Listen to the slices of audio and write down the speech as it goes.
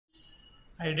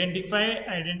identify,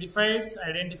 identifies,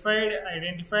 identified,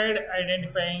 identified,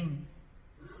 identifying,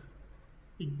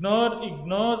 ignore,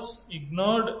 ignores,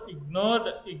 ignored, ignored,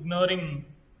 ignoring,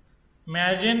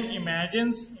 imagine,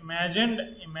 imagines, imagined,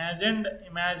 imagined,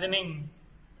 imagining,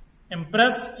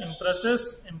 impress,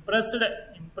 impresses, impressed,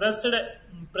 impressed,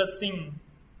 impressing,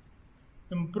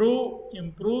 improve,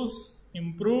 improves,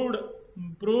 improved,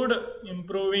 improved,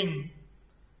 improving,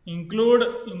 include,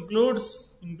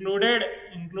 includes, included,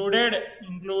 included,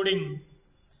 including,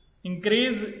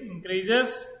 increase, increases,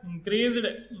 increased,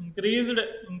 increased,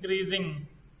 increasing,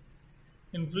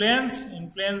 influence,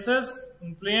 influences,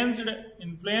 influenced,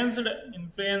 influenced,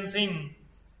 influencing,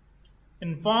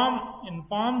 inform,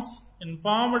 informs,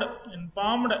 informed,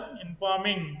 informed,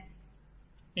 informing,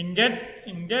 inject,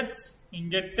 injects,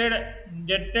 injected,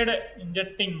 injected,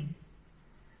 injecting,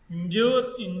 injure,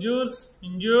 injures,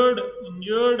 injured,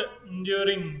 injured,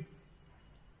 injuring,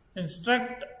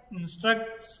 instruct,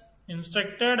 instructs,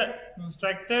 instructed,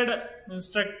 instructed,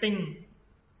 instructing,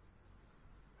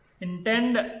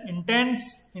 intend, intends,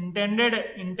 intended,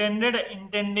 intended,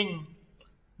 intending,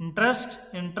 interest,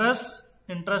 interests,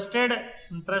 interested,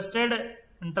 interested,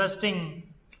 interesting,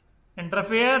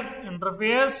 interfere,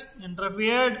 interferes,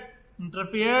 interfered,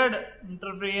 interfered,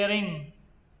 interfering,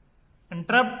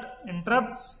 interrupt,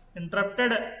 interrupts,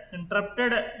 interrupted,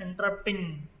 interrupted,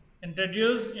 interrupting,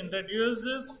 introduce,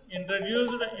 introduces,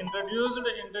 introduced, introduced,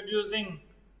 introducing,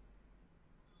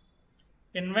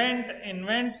 invent,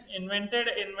 invents, invented,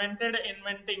 invented,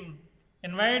 inventing,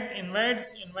 invite,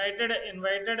 invites, invited,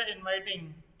 invited,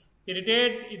 inviting,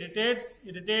 irritate, irritates,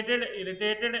 irritated,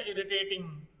 irritated, irritating,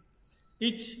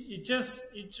 itch, itches,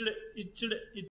 itched, itched,